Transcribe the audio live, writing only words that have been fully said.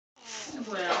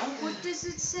Well, what does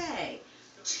it say?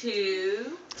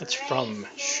 To... It's from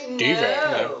Steve.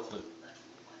 No.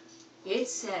 It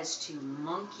says to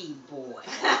Monkey Boy.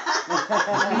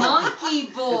 Monkey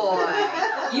Boy.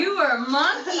 You are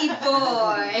Monkey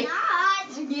Boy.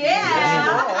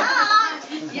 Yeah.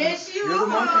 Yes, you You're the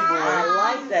monkey boy.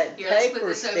 I like that Here, let's put paper,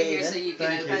 this over here so Steven. you can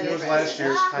Thank you. open It was it. last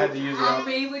year's. I had to use it up.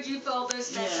 Bea, would you fold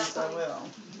this back Yes, up? I will.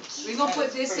 We're going to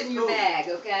put this in your bag,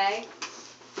 okay?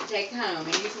 To take home.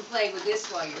 And you can play with this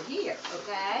while you're here,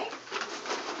 okay?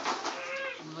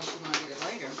 Unless you want to get it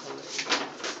later and play with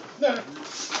it. No.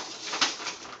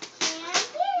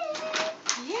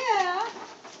 Yeah.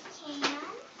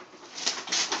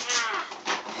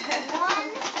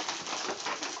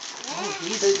 Who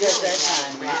does that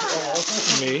time?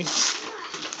 Me.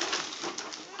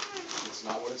 It's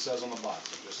not what it says on the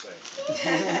box, I'm just saying.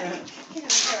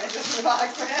 Just the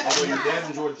box. Although your dad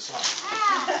enjoyed the socks.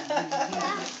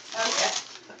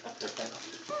 Okay.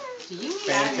 Do you need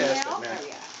Fantastic, help? man.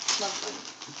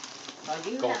 Are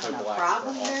you Go having for a black.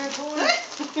 problem there, boy?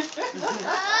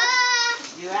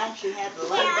 You actually had to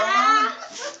lay down?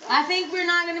 I think we're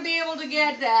not going to be able to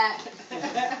get that.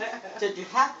 Did you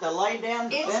have to lay down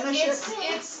to finish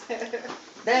It's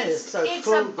That is so it's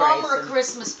cool, a bummer Greysen.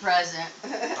 Christmas present.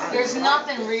 There's like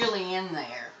nothing really in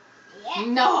there.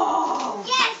 No.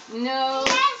 Yes. No.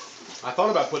 I thought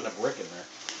about putting a brick in there.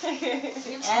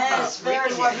 And it's fair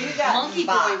to what you got Monkey in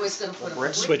Boy box. was going to put a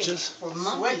brick Switches. in it for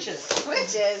Monkey. Switches.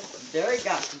 Switches. There you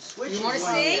got some switches. You want to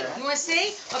on see? there. You want to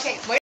see? Okay, wait.